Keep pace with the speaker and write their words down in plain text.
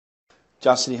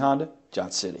Johnson City Honda,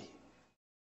 Johnson City.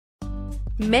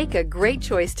 Make a great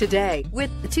choice today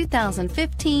with the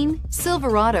 2015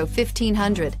 Silverado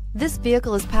 1500. This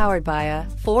vehicle is powered by a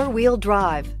 4-wheel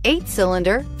drive,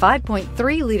 8-cylinder,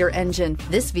 5.3-liter engine.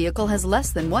 This vehicle has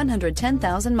less than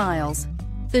 110,000 miles.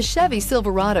 The Chevy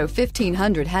Silverado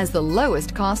 1500 has the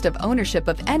lowest cost of ownership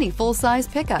of any full-size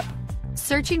pickup.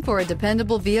 Searching for a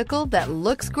dependable vehicle that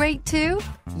looks great too?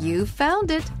 You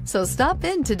found it, so stop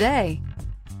in today.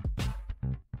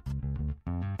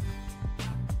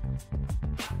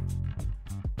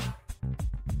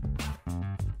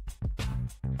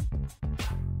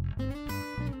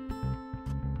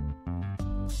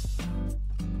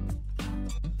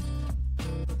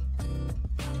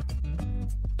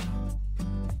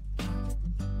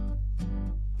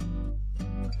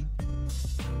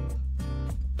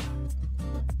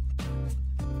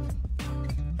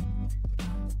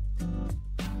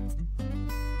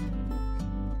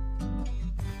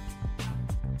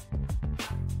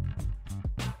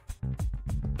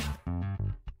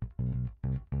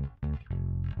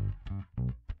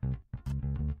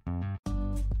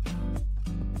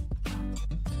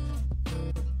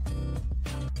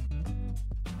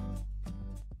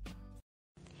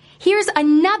 Here's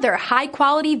another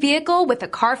high-quality vehicle with a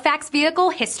CARFAX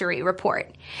Vehicle History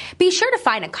Report. Be sure to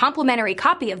find a complimentary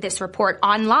copy of this report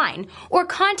online or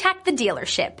contact the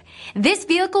dealership. This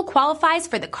vehicle qualifies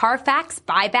for the CARFAX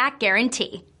Buyback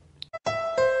Guarantee.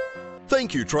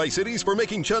 Thank you, Tri-Cities, for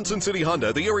making Johnson City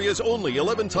Honda the area's only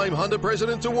 11-time Honda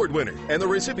President's Award winner and the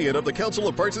recipient of the Council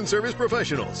of Parts and Service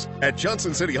Professionals. At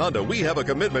Johnson City Honda, we have a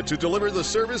commitment to deliver the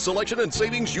service, selection, and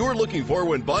savings you're looking for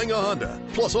when buying a Honda.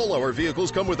 Plus, all our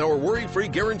vehicles come with our worry-free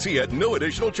guarantee at no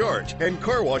additional charge and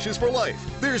car washes for life.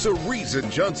 There's a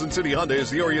reason Johnson City Honda is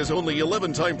the area's only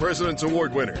 11-time President's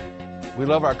Award winner. We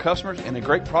love our customers and the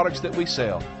great products that we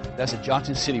sell. That's the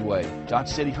Johnson City way.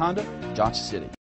 Johnson City Honda, Johnson City.